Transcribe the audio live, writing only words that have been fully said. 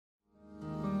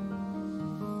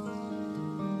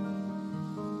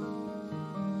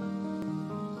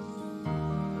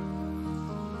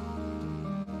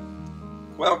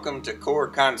Welcome to Core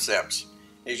Concepts.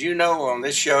 As you know, on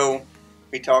this show,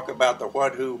 we talk about the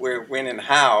what, who, where, when, and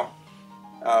how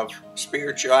of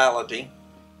spirituality.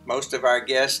 Most of our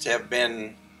guests have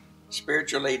been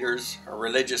spiritual leaders or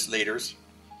religious leaders.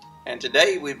 And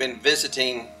today we've been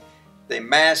visiting the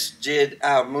Masjid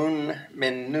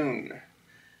Minun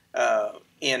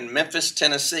in Memphis,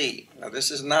 Tennessee. Now, this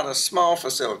is not a small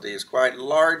facility. It's quite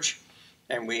large.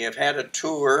 And we have had a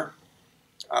tour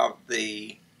of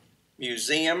the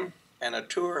museum and a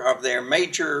tour of their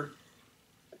major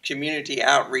community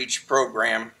outreach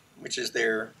program, which is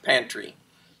their pantry.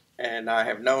 And I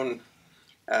have known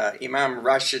IMAM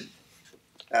Rasad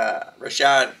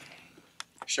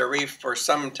Sharif for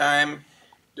some time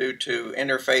due to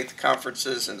interfaith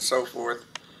conferences and so forth.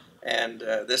 And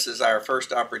this is our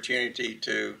first opportunity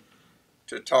to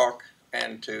talk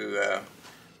and to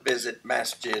visit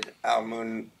Masjid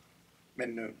Minun.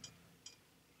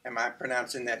 Am I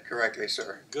pronouncing that correctly,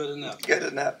 sir? Good enough. Good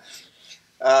enough.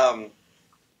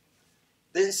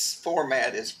 This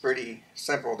format is pretty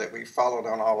simple that we followed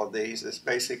on all of these. It's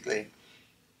basically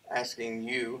asking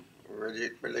you,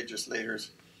 religious leaders,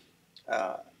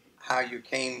 how you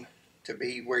came to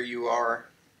be where you are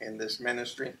in this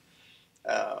ministry,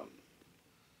 how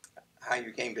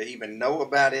you came to even know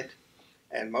about it,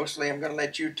 and mostly I'm going to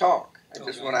let you talk. I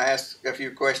just want to ask a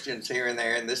few questions here and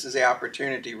there, and this is the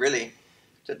opportunity really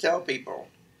to tell people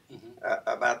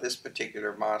about this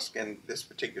particular mosque and this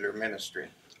particular ministry.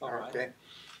 All right. Okay.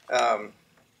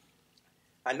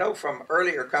 I know from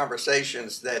earlier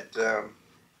conversations that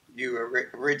you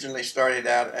originally started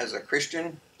out as a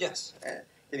Christian. Yes.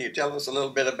 Can you tell us a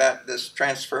little bit about this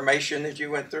transformation that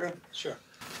you went through? Sure.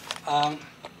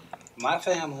 My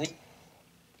family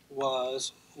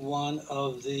was one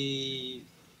of the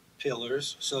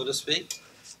pillars, so to speak,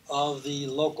 of the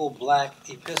local black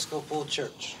Episcopal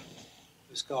church.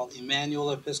 It's called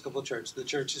Emmanuel Episcopal Church. The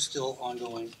church is still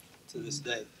ongoing to this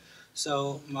day.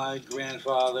 So my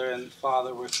grandfather and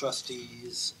father were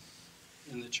trustees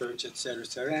in the church, et cetera,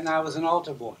 and I was an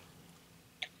altar boy.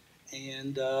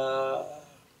 And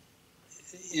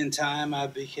in time, I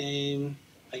became,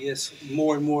 I guess,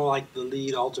 more and more like the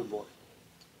lead altar boy.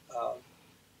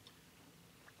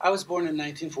 I was born in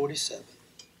 1947,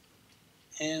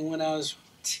 and when I was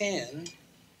 10,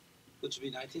 which would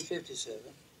be 1957,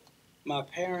 my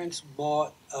parents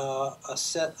bought a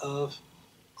set of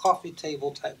coffee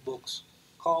table type books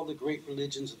called The Great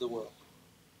Religions of the World.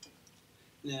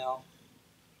 Now,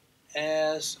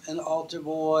 as an altar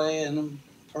boy and a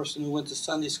person who went to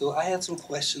Sunday school, I had some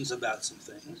questions about some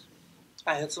things.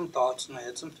 I had some thoughts and I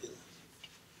had some feelings.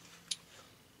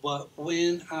 But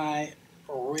when I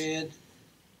read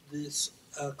this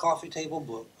coffee table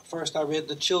book, first I read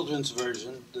the children's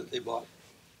version that they bought,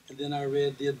 and then I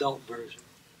read the adult version.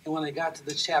 And when I got to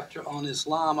the chapter on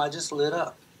Islam, I just lit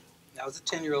up. I was a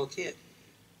 10-year-old kid,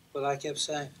 but I kept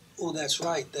saying, oh, that's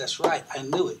right, I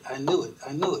knew it.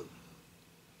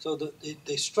 So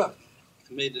they struck me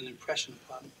and made an impression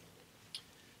upon me.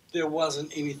 There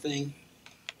wasn't anything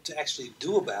to actually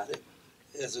do about it.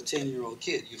 As a 10-year-old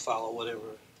kid, you follow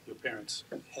whatever your parents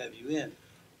have you in.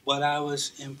 But I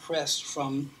was impressed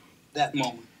from that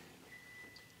moment.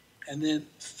 And then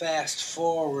fast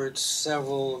forward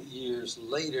several years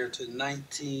later to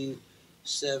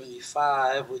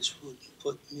 1975, which would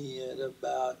put me at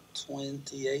about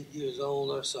 28 years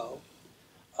old or so.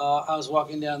 I was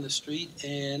walking down the street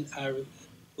and I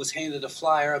was handed a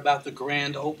flyer about the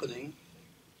grand opening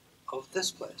of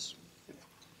this place.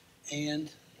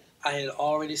 And I had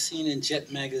already seen in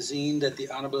Jet magazine that the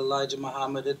Honorable Elijah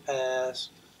Muhammad had passed,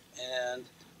 and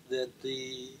that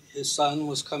his son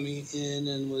was coming in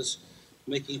and was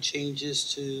making changes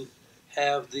to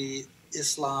have the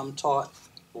Islam taught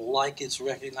like it's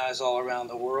recognized all around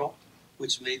the world,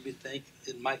 which made me think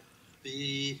it might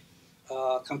be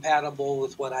compatible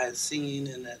with what I had seen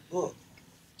in that book.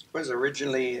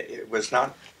 Originally it was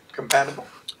not compatible?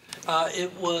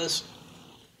 It was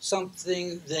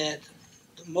something that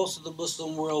most of the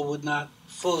Muslim world would not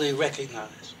fully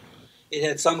recognize. It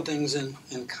had some things in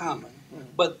common,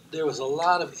 but there was a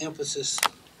lot of emphasis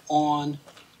on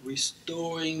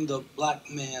restoring the black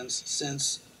man's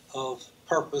sense of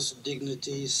purpose,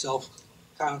 dignity,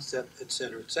 self-concept,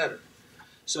 etc., etc.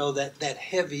 So that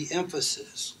heavy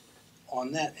emphasis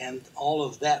on that, and all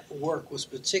of that work was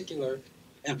particular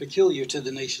and peculiar to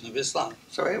the Nation of Islam.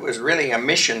 So it was really a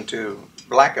mission to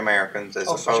black Americans as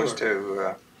opposed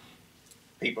to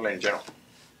people in general.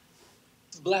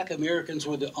 Black Americans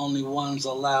were the only ones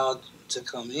allowed to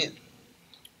come in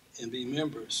and be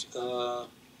members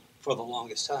for the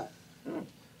longest time.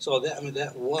 So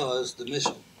that was the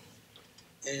mission.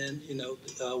 And,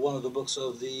 one of the books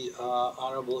of the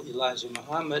Honorable Elijah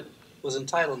Muhammad was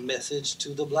entitled Message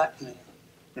to the Black Man.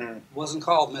 It wasn't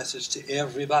called Message to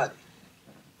Everybody.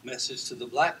 Message to the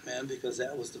Black Man, because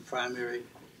that was the primary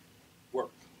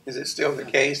work. Is it still the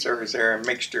case, or is there a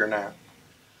mixture now?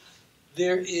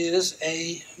 There is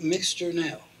a mixture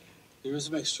now. There is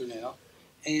a mixture now.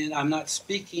 And I'm not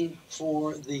speaking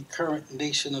for the current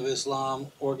Nation of Islam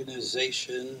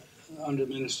organization under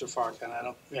Minister Farrakhan. I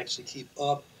don't actually keep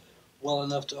up well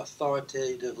enough to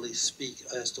authoritatively speak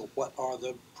as to what are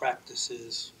the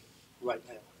practices right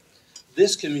now.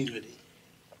 This community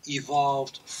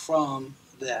evolved from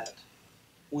that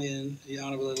when the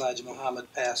Honorable Elijah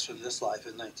Muhammad passed from this life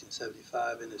in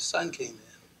 1975, and his son came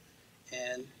in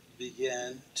and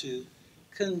began to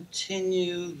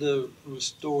continue the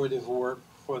restorative work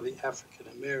for the African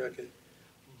American,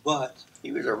 but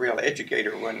he was a real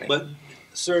educator, wasn't he? But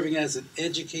serving as an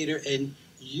educator and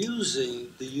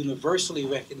using the universally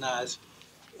recognized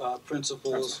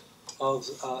principles of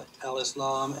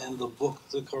Al-Islam and the book,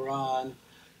 the Quran,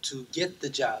 to get the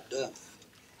job done.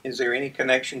 Is there any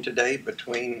connection today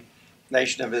between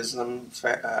Nation of Islam,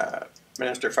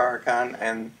 Minister Farrakhan,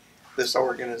 and this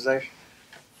organization?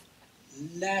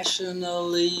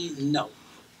 Nationally, no.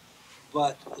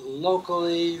 But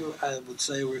locally, I would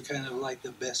say we're kind of like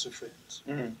the best of friends.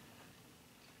 Mm-hmm.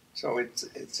 So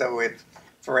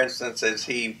for instance, as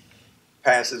he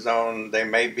passes on, there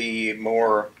may be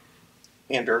more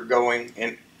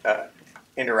interaction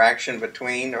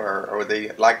between, or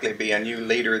there likely be a new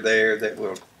leader there that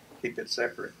will keep it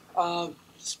separate?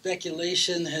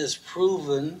 Speculation has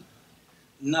proven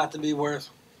not to be worth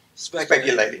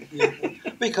speculating.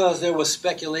 Because there was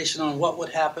speculation on what would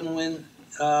happen when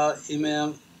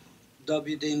Imam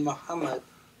W. Din Muhammad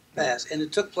passed. And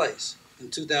it took place in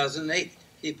 2008.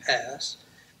 He passed.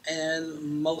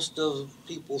 And most of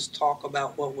people's talk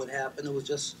about what would happen, it was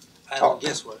just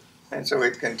guesswork. And so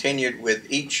it continued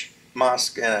with each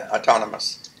mosque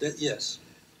autonomous. Yes.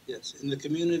 In the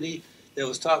community that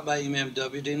was taught by Imam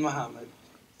W. Din Muhammad,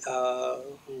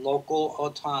 local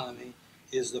autonomy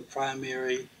is the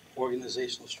primary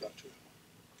organizational structure.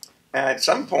 And at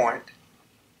some point,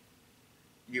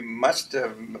 you must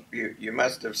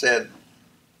have said,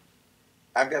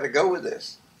 "I've got to go with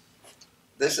this.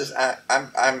 This is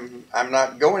I'm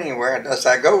not going anywhere unless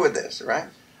I go with this." Right?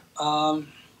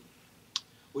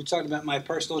 We're talking about my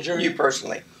personal journey. You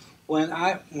personally. When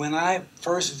I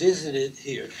first visited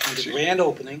here in the grand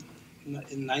opening in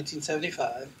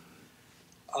 1975,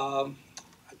 I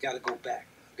got to go back.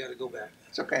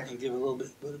 It's okay. And give a little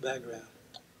bit of background.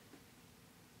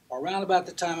 Around about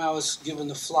the time I was given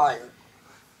the flyer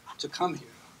to come here,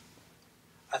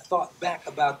 I thought back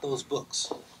about those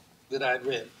books that I'd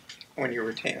read. When you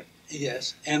were 10.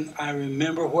 Yes, and I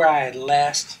remember where I had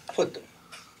last put them.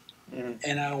 Mm-hmm.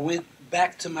 And I went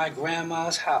back to my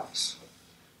grandma's house,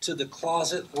 to the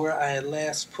closet where I had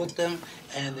last put them,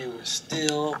 and they were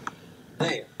still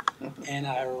there. Mm-hmm. And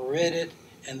I read it,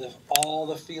 and all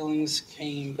the feelings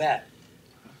came back.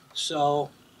 So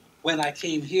when I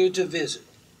came here to visit,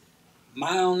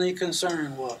 my only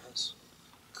concern was,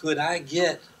 could I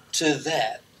get to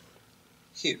that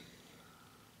here?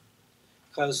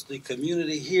 Because the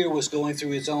community here was going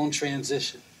through its own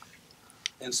transition.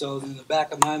 And so in the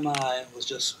back of my mind was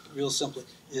just real simply,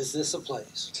 is this a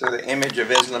place? So the image of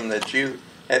Islam that you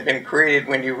had been created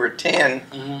when you were 10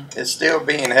 mm-hmm. is still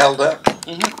being held up.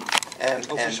 Mm-hmm.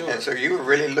 And, sure. And so you were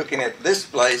really looking at this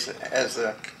place as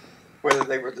whether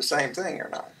they were the same thing or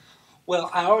not. Well,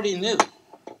 I already knew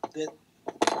that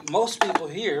most people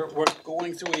here were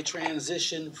going through a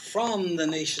transition from the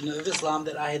Nation of Islam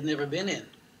that I had never been in.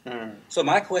 Mm. So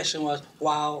my question was,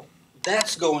 while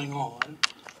that's going on,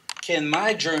 can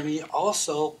my journey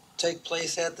also take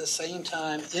place at the same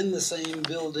time, in the same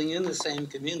building, in the same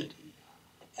community?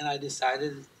 And I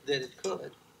decided that it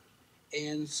could.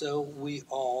 And so we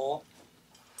all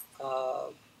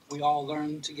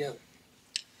learned together.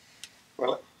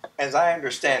 Well, as I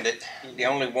understand it, the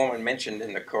only woman mentioned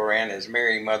in the Quran is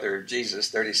Mary, mother of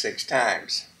Jesus, 36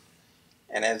 times.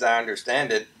 And as I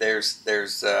understand it,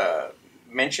 there's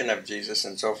mention of Jesus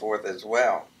and so forth as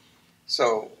well.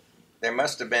 So there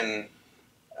must have been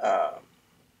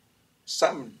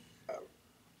some,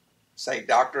 say,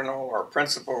 doctrinal or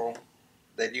principle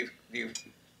that you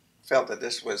felt that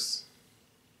this was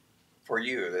for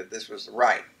you, that this was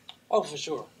right. Oh, for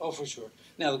sure.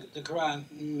 Now, the Quran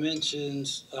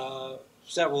mentions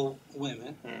several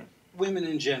women, women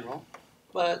in general,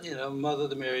 but, Mother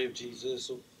the Mary of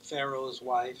Jesus, Pharaoh's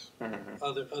wife,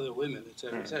 other women, et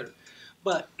cetera, et cetera.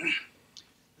 But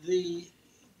the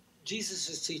Jesus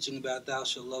is teaching about thou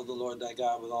shalt love the Lord thy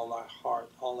God with all thy heart,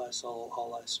 all thy soul,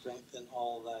 all thy strength, and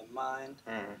all thy mind.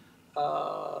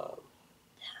 Mm-hmm.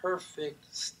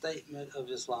 Perfect statement of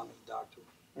Islamic doctrine.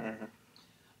 Mm-hmm.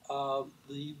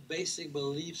 The basic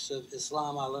beliefs of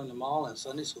Islam, I learned them all in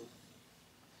Sunday school.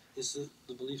 It's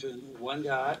the belief in one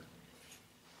God,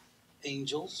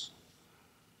 angels,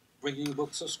 bringing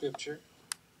books of scripture,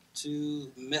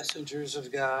 to messengers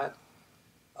of God,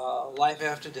 life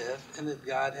after death, and that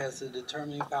God has the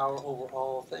determining power over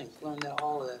all things. Learned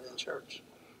all of that in church.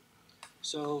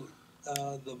 So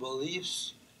the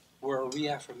beliefs were a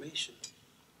reaffirmation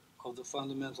of the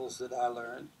fundamentals that I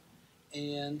learned,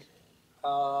 and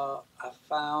I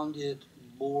found it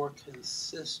more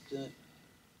consistent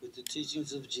with the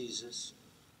teachings of Jesus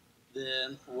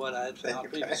than what I had found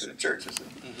previously. The churches.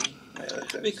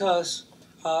 Mm-hmm. Because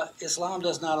Islam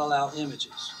does not allow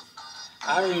images.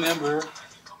 I remember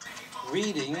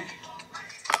reading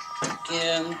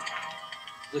in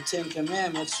the Ten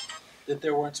Commandments that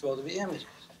there weren't supposed to be images.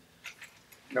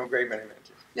 No graven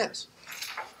images. Yes.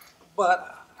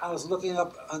 But I was looking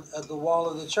up at the wall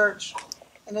of the church,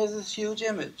 and there's this huge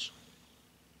image.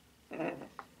 Mm-hmm.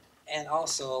 And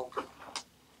also,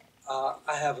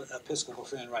 I have an Episcopal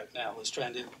friend right now who's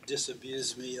trying to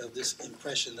disabuse me of this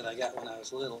impression that I got when I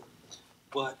was little.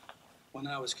 But when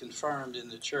I was confirmed in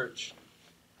the church,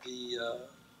 the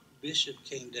bishop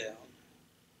came down,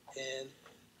 and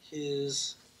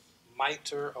his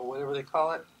mitre, or whatever they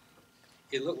call it,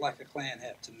 it looked like a Klan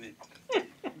hat to me.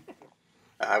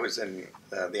 I was in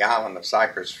the island of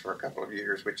Cyprus for a couple of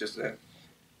years, which is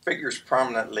figures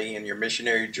prominently in your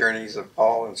missionary journeys of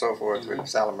Paul and so forth, Mm-hmm. with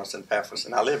Salamis and Paphos.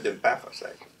 And I lived in Paphos,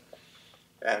 actually.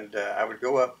 And I would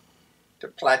go up to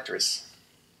Platris,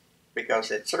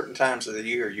 because at certain times of the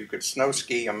year you could snow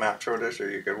ski on Mount Troodos, or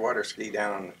you could water ski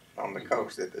down on the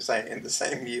coast in the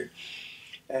same year.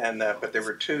 And but there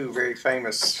were two very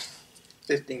famous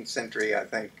 15th century, I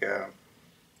think,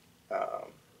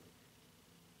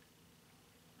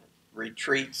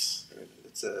 retreats.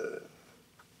 It's a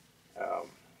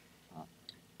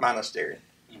monastery,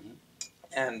 Mm-hmm.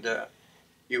 and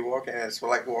you walk in. It's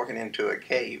like walking into a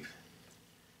cave,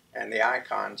 and the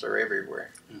icons are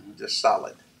everywhere, Mm-hmm. just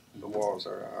solid. The Mm-hmm. walls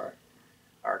are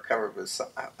covered with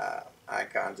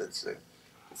icons.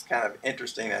 It's kind of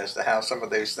interesting as to how some of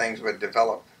those things would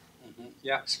develop. Mm-hmm.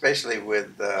 Yeah. Especially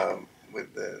with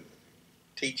the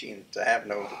teaching to have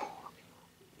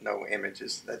no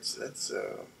images. That's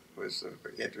was an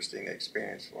interesting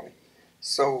experience for me.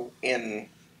 So in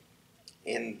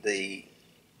the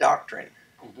doctrine,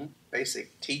 Mm-hmm.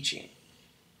 basic teaching,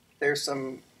 there's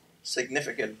some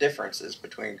significant differences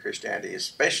between Christianity,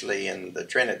 especially in the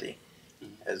Trinity,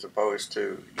 as opposed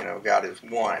to, God is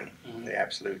one, Mm-hmm. the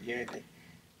absolute unity.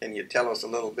 Can you tell us a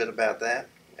little bit about that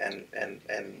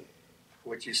and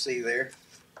what you see there?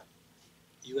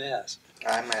 You asked.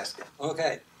 I'm asking.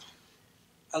 Okay.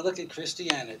 I look at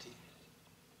Christianity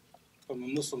from a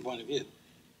Muslim point of view.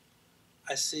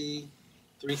 I see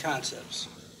three concepts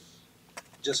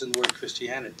just in the word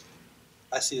Christianity.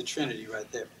 I see a Trinity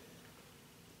right there.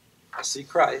 I see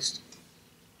Christ,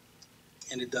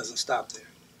 and it doesn't stop there.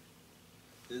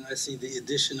 Then I see the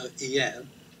addition of en,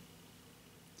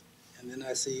 and then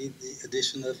I see the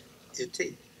addition of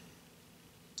it.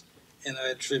 And I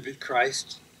attribute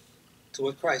Christ to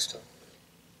what Christ taught.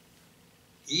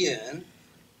 En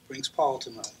brings Paul to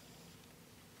mind.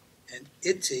 And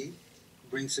it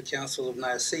brings the Council of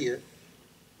Nicaea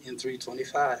in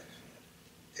 325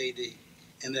 AD,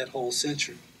 and that whole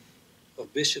century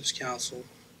of bishops' council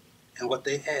and what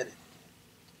they added.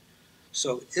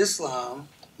 So Islam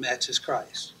matches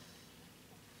Christ.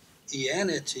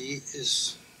 Ianity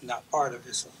is not part of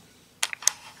Islam.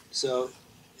 So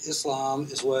Islam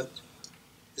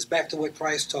is back to what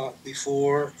Christ taught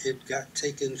before it got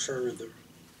taken further.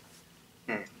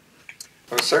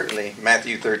 Well, certainly,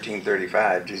 Matthew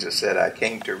 13:35, Jesus said, I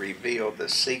came to reveal the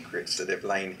secrets that have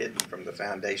lain hidden from the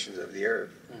foundations of the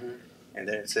earth. Mm-hmm. And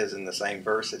then it says in the same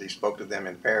verse that he spoke to them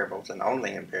in parables, and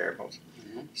only in parables.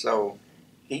 Mm-hmm. So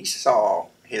he saw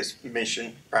his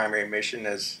mission, primary mission,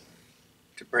 as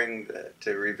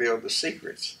to reveal the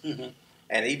secrets. Mm-hmm.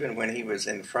 And even when he was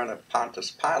in front of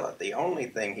Pontius Pilate, the only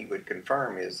thing he would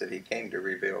confirm is that he came to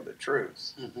reveal the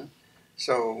truths. Mm-hmm.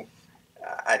 So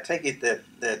I take it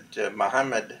that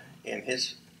Muhammad in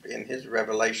his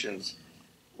revelations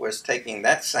was taking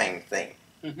that same thing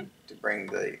Mm-hmm.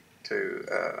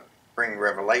 to bring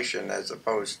revelation, as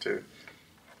opposed to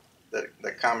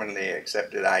the commonly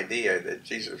accepted idea that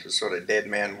Jesus was sort of dead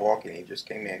man walking. He just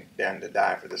came down to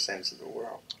die for the sins of the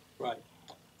world. Right.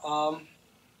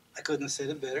 I couldn't have said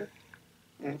it better.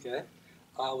 Okay.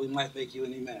 We might make you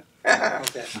an imam.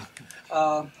 Okay.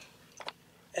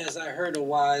 As I heard a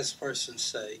wise person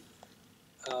say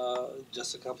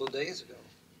just a couple of days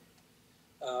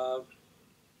ago,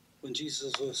 when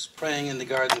Jesus was praying in the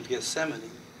Garden of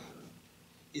Gethsemane,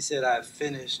 he said, "I've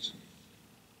finished."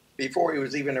 Before he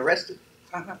was even arrested.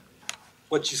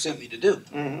 What you sent me to do.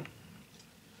 Mm-hmm.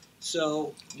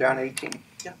 So John 18.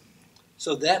 Yeah.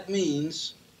 So that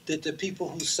means that the people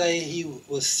who say he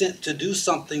was sent to do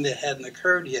something that hadn't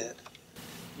occurred yet,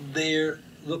 they're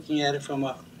looking at it from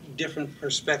a different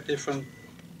perspective from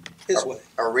his way.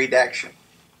 A redaction.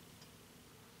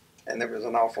 And there was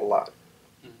an awful lot.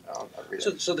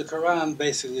 So the Quran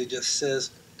basically just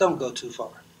says, don't go too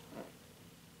far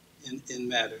in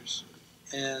matters.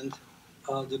 And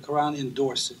the Quran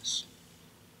endorses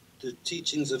the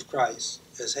teachings of Christ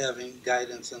as having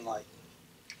guidance and light.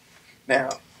 Now,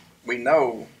 we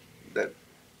know that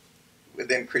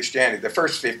within Christianity, the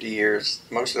first 50 years,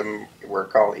 most of them were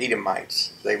called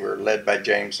Edomites. They were led by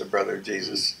James, the brother of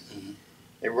Jesus. Mm-hmm.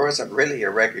 There wasn't really a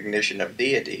recognition of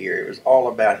deity here. It was all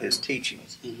about his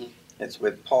teachings. Mm-hmm. It's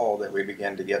with Paul that we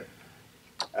begin to get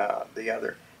the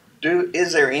other.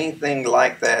 Is there anything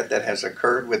like that that has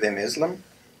occurred within Islam?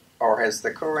 Or has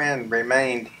the Quran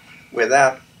remained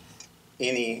without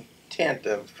any tint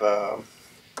of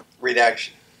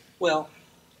redaction? Well,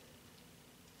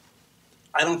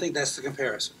 I don't think that's the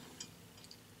comparison.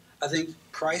 I think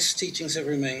Christ's teachings have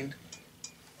remained,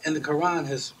 and the Quran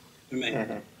has remained.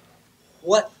 Mm-hmm.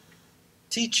 What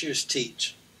teachers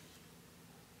teach?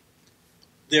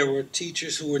 There were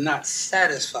teachers who were not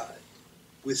satisfied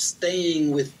with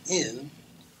staying within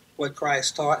what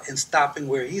Christ taught and stopping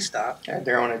where he stopped. Had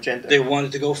their own agenda. They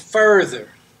wanted to go further.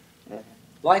 Mm-hmm.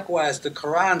 Likewise, the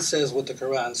Quran says what the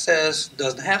Quran says,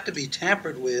 doesn't have to be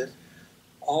tampered with.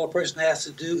 All a person has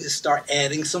to do is start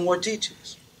adding some more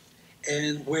teachings.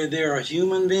 And where there are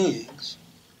human beings,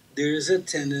 there is a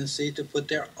tendency to put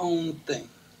their own thing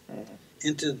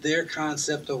into their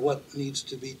concept of what needs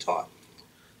to be taught.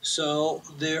 So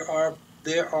there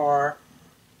are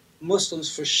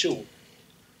Muslims for sure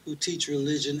who teach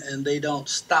religion and they don't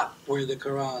stop where the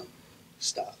Quran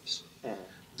stops.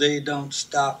 They don't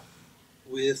stop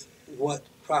with what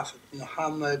Prophet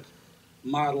Muhammad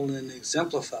modeled and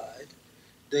exemplified.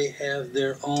 They have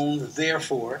their own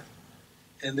therefore,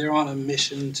 and they're on a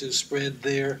mission to spread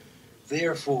their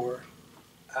therefore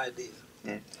idea.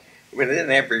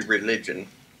 Within every religion,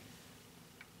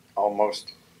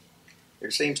 almost,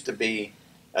 there seems to be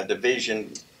a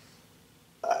division,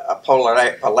 a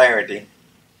polarity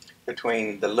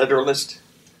between the literalist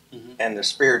and the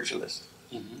spiritualist.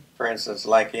 Mm-hmm. For instance,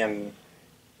 like in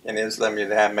Islam,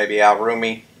 you'd have maybe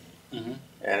Al-Rumi,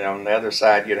 and on the other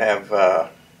side, you'd have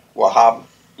Wahhab.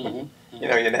 You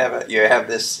know, you have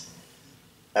this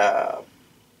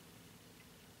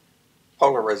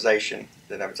polarization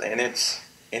that I'm saying. It's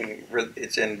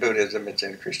in Buddhism, it's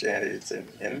in Christianity,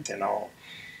 it's in all.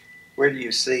 Where do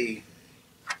you see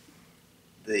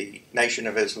the Nation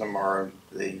of Islam or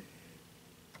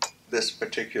this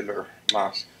particular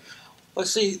mosque? Well,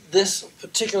 see, this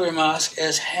particular mosque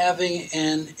as having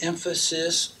an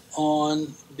emphasis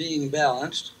on being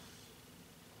balanced,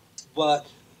 but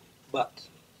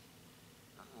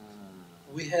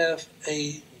we have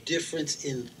a difference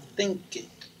in thinking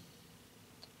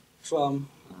from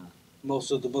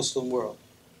most of the Muslim world,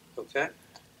 okay?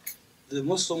 The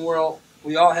Muslim world,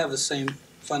 we all have the same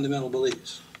fundamental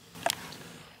beliefs,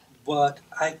 but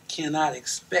I cannot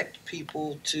expect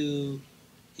people in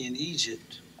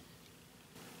Egypt,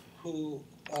 who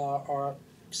are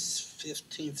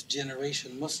 15th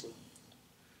generation Muslim,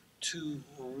 to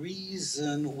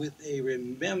reason with a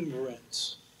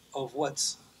remembrance of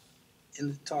what's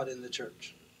taught in the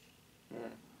church.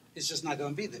 It's just not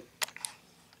going to be there.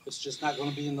 It's just not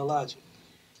going to be in the logic.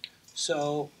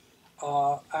 So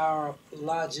our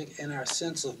logic and our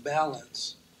sense of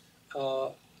balance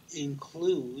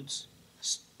includes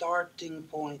starting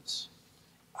points,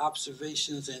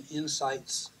 observations, and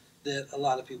insights that a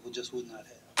lot of people just would not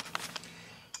have.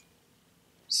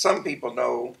 Some people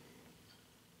know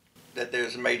that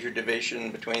there's a major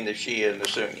division between the Shia and the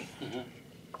Sunni.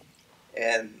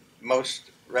 And most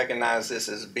recognize this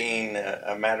as being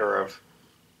a matter of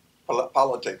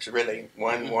politics, really.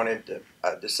 One wanted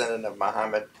a descendant of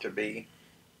Muhammad to be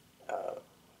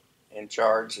in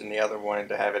charge, and the other wanted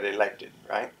to have it elected,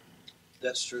 right?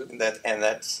 That's true. And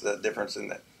that's the difference in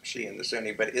the Shia and the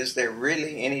Sunni. But is there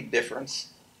really any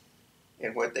difference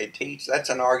in what they teach? That's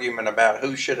an argument about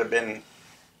who should have been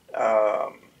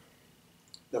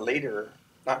the leader,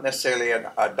 not necessarily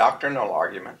a doctrinal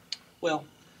argument. Well,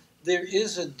 there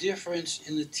is a difference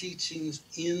in the teachings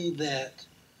in that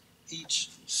each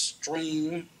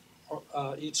stream, or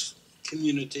each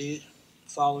community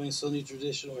following Sunni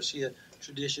tradition or Shia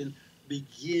tradition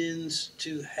begins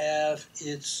to have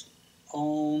its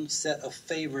own set of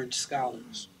favored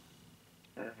scholars.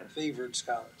 Favored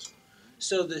scholars.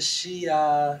 So the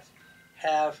Shia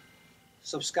have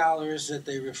some scholars that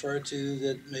they refer to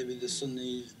that maybe the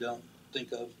Sunnis don't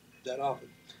think of that often.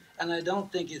 And I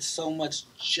don't think it's so much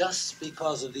just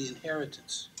because of the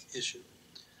inheritance issue.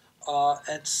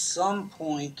 At some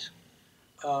point,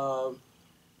 uh,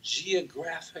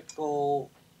 geographical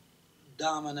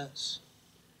dominance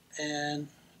and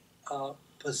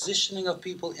positioning of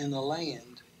people in the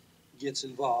land gets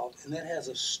involved, and that has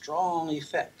a strong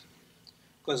effect.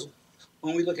 Because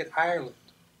when we look at Ireland,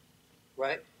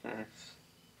 right? Mm-hmm.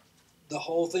 The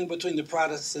whole thing between the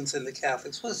Protestants and the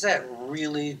Catholics, was that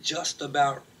really just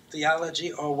about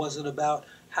theology, or was it about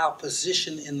how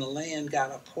position in the land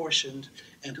got apportioned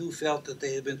and who felt that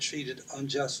they had been treated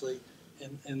unjustly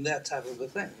and that type of a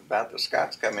thing? About the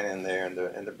Scots coming in there and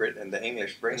the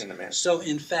English bringing them in. So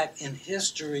in fact, in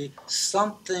history,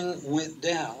 something went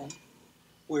down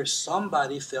where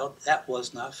somebody felt that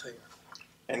was not fair.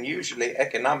 And usually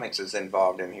economics is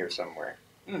involved in here somewhere.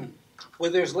 Mm. Where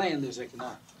there's land, there's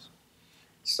economics.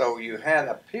 So you had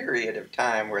a period of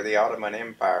time where the Ottoman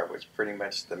Empire was pretty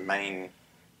much the main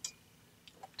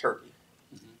Turkey.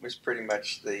 Mm-hmm. Was pretty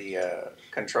much the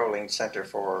controlling center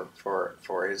for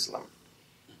Islam.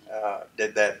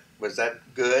 Was that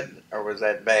good or was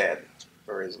that bad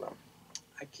for Islam?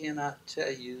 I cannot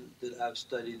tell you that I've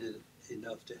studied it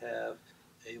enough to have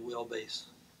a well-based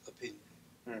opinion.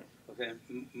 Mm. Okay,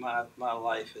 my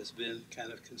life has been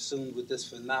kind of consumed with this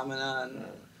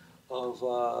phenomenon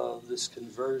of this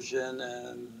conversion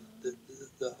and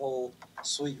the whole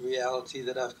sweet reality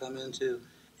that I've come into,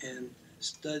 and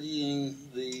studying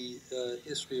the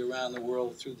history around the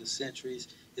world through the centuries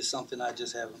is something I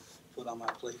just haven't put on my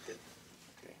plate yet.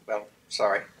 Okay. Well,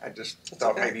 sorry, I just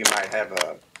thought maybe you might have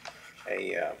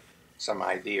some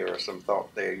idea or some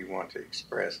thought there you want to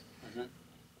express. Mm-hmm.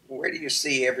 Where do you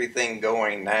see everything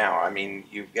going now? I mean,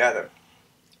 you've got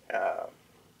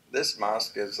this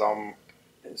mosque is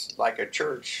it's like a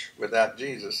church without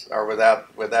Jesus, or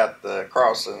without the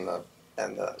cross and the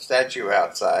statue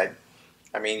outside.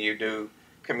 I mean, you do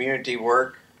community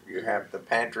work. You have the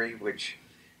pantry, which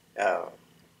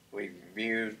we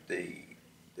viewed the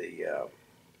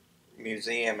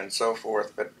museum and so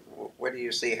forth. But what do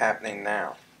you see happening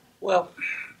now? Well,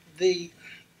 the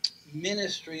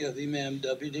ministry of Imam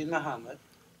W.D. Muhammad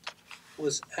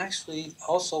was actually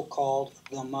also called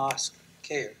the Mosque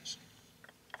Cares.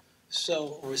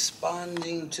 So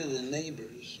responding to the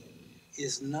neighbors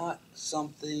is not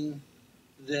something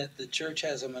that the church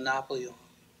has a monopoly on.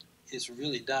 It's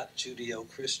really not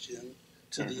Judeo-Christian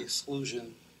to the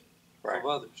exclusion of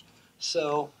others.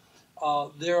 So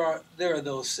there are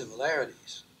those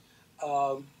similarities.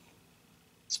 But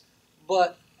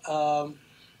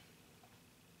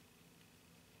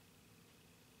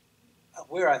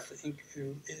where I think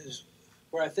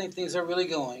things are really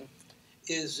going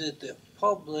is that the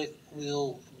public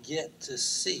will get to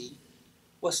see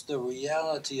what's the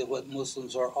reality of what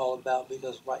Muslims are all about,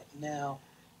 because right now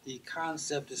the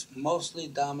concept is mostly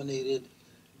dominated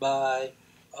by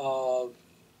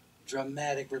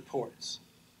dramatic reports,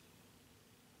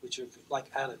 which are like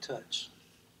out of touch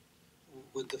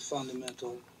with the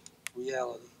fundamental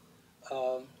reality.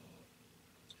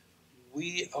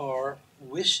 We are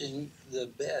wishing the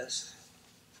best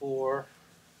for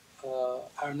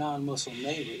our non-Muslim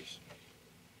neighbors,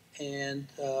 and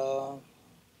the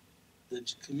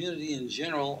community in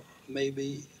general may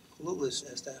be clueless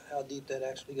as to how deep that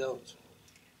actually goes.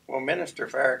 Well, Minister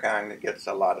Farrakhan gets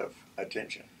a lot of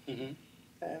attention. Mm-hmm.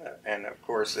 And of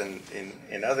course,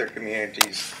 in other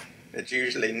communities, it's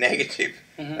usually negative,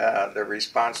 mm-hmm. The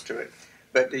response to it.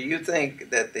 But do you think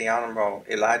that the Honorable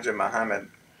Elijah Muhammad,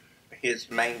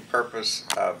 his main purpose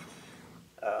of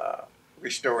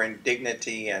restoring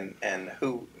dignity and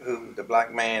who the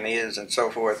black man is and so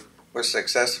forth was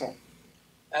successful?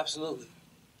 Absolutely.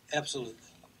 Absolutely.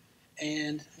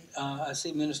 And I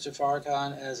see Minister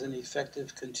Farrakhan as an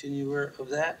effective continuer of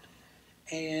that.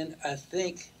 And I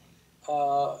think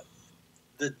the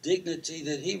dignity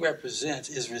that he represents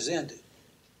is resented.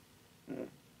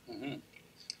 Mm-hmm.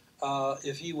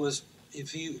 If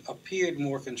he appeared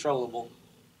more controllable,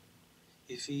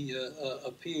 if he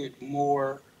appeared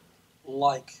more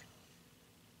like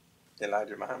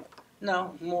Elijah Muhammad?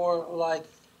 No, more like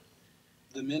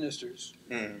the ministers.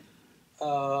 Mm.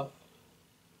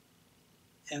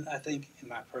 And I think, in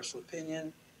my personal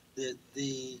opinion, that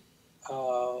the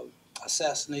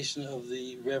assassination of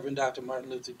the Reverend Dr. Martin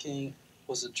Luther King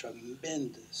was a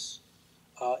tremendous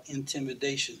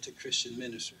intimidation to Christian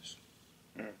ministers.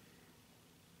 Mm.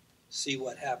 See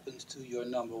what happens to your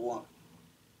number one.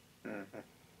 Mm-hmm.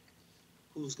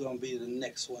 Who's going to be the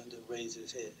next one to raise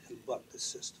his head and buck the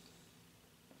system?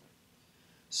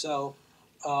 So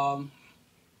I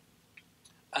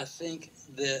think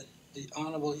that the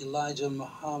Honorable Elijah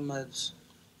Muhammad's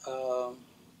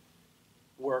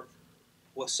work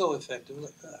was so effective.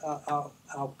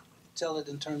 I'll tell it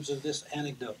in terms of this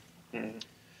anecdote. Mm-hmm.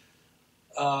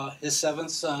 His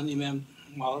seventh son, Imam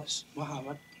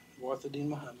Muhammad, Warthaddin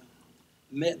Muhammad,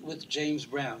 met with James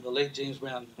Brown, the late James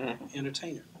Brown, Mm-hmm.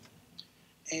 entertainer.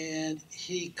 And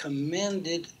he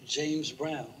commended James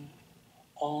Brown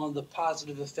on the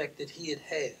positive effect that he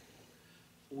had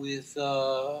with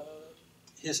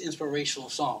his inspirational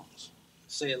songs.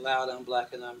 Say It Loud, I'm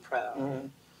Black and I'm Proud.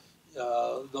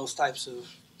 Mm-hmm. Those types of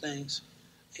things.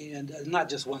 And not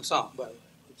just one song, but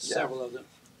several of them.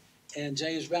 And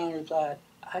James Brown replied,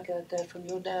 I got that from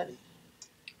your daddy.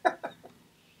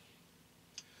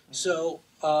 So,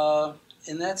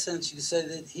 in that sense, you could say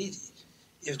that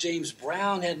if James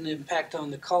Brown had an impact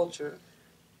on the culture,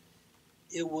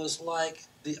 it was like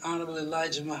the Honorable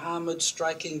Elijah Muhammad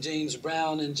striking James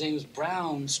Brown and James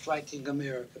Brown striking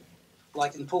America,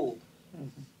 like in pool.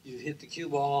 Mm-hmm. You hit the cue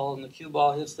ball, and the cue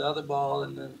ball hits the other ball,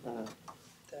 and then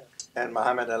that. And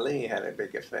Muhammad Ali had a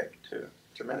big effect too,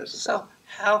 tremendous effect. So,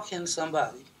 how can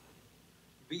somebody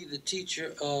be the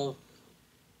teacher of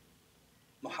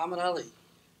Muhammad Ali,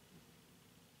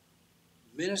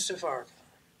 Minister Farrakhan,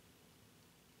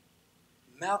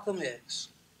 Malcolm X,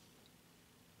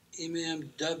 Imam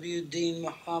W. Dean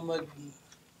Muhammad,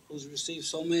 who's received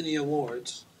so many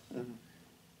awards,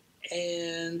 Mm-hmm.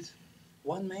 and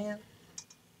one man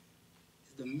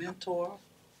is the mentor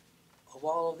of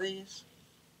all of these?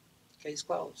 Case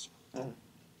closed. Mm.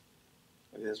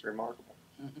 It is remarkable.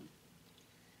 Mm-hmm.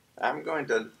 I'm going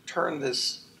to turn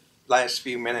this last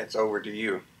few minutes over to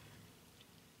you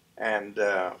and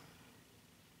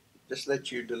just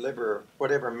let you deliver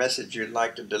whatever message you'd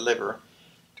like to deliver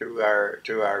to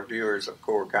our viewers of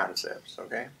Core Concepts,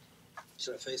 okay?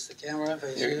 Should I face the camera?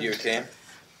 Face you? You can.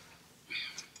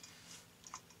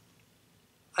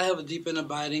 I have a deep and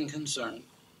abiding concern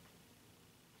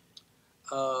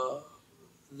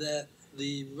that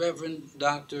the Reverend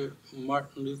Dr.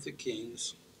 Martin Luther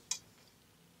King's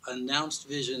announced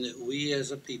vision that we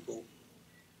as a people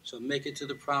shall make it to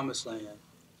the promised land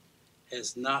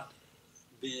has not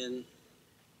been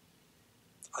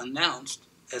announced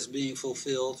as being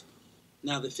fulfilled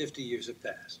now that 50 years have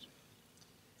passed.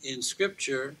 In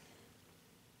Scripture,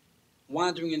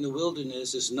 wandering in the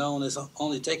wilderness is known as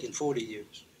only taking 40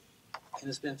 years, and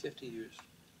it's been 50 years.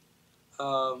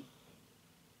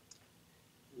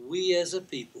 We as a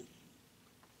people,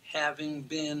 having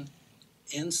been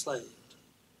enslaved,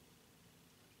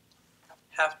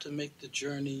 have to make the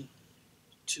journey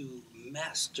to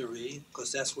mastery,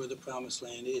 because that's where the promised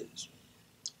land is.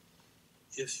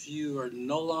 If you are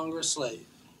no longer a slave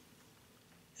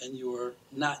and you are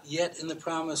not yet in the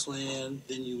promised land,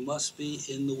 then you must be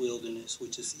in the wilderness,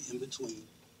 which is the in-between,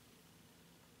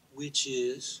 which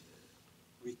is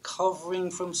recovering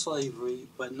from slavery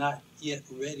but not yet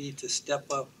ready to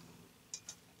step up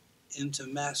into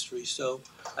mastery. So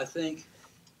I think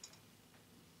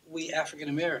we African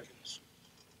Americans,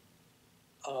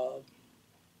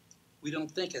 we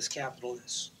don't think as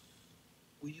capitalists.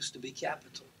 We used to be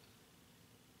capital.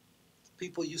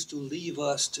 People used to leave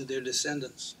us to their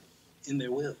descendants in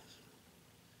their wills.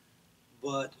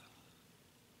 But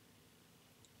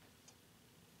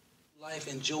life,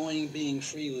 enjoying being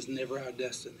free, was never our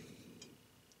destiny.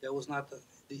 That was not the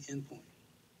end point.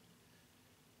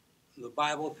 In the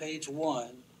Bible, page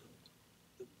 1,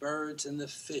 the birds and the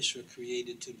fish were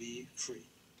created to be free.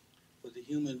 But the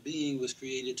human being was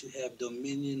created to have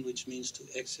dominion, which means to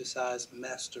exercise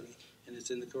mastery. And it's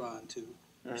in the Quran too.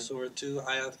 Mm-hmm. Surah 2,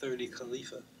 Ayah 30,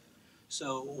 Khalifa.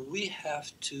 So we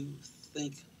have to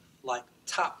think like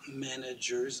top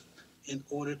managers in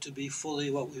order to be fully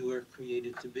what we were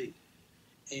created to be.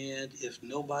 And if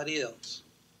nobody else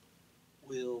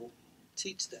will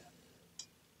teach that,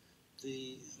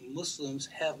 the Muslims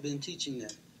have been teaching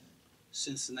that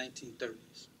since the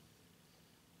 1930s.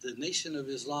 The Nation of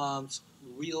Islam's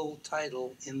real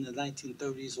title in the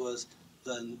 1930s was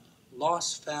the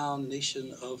Lost Found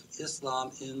Nation of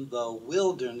Islam in the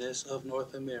Wilderness of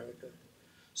North America.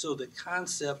 So the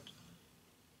concept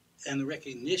and the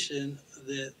recognition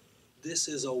that this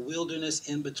is a wilderness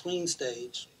in-between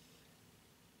stage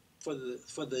for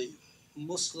the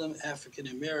Muslim African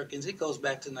Americans, it goes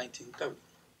back to 1930.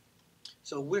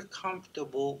 So we're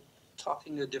comfortable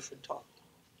talking a different talk.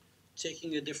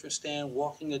 taking a different stand,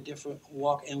 walking a different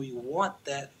walk, and we want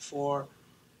that for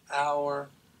our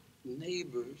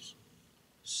neighbors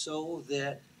so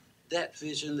that that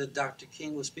vision that Dr.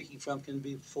 King was speaking from can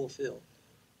be fulfilled.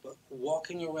 But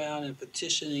walking around and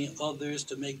petitioning others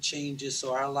to make changes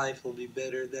so our life will be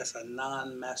better, that's a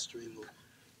non-mastery move.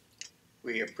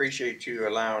 We appreciate you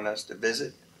allowing us to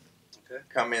visit. Okay.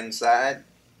 Come inside,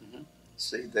 Mhm.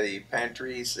 see the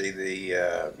pantry, see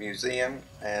the museum,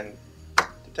 and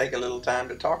to take a little time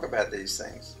to talk about these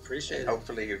things. Appreciate and it.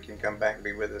 hopefully you can come back and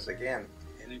be with us again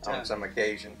Anytime. on some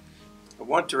occasion. I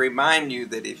want to remind you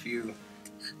that if you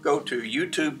go to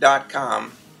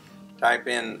youtube.com, type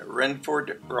in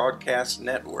Renford Broadcast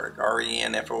Network,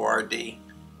 RENFORD,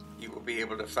 you will be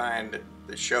able to find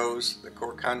the shows, the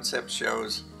core concept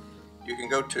shows. You can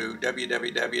go to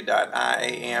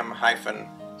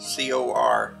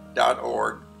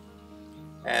www.iam-cor.org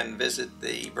and visit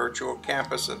the virtual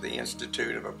campus of the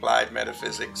Institute of Applied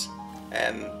Metaphysics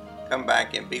and come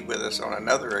back and be with us on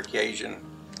another occasion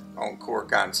on core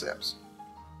concepts.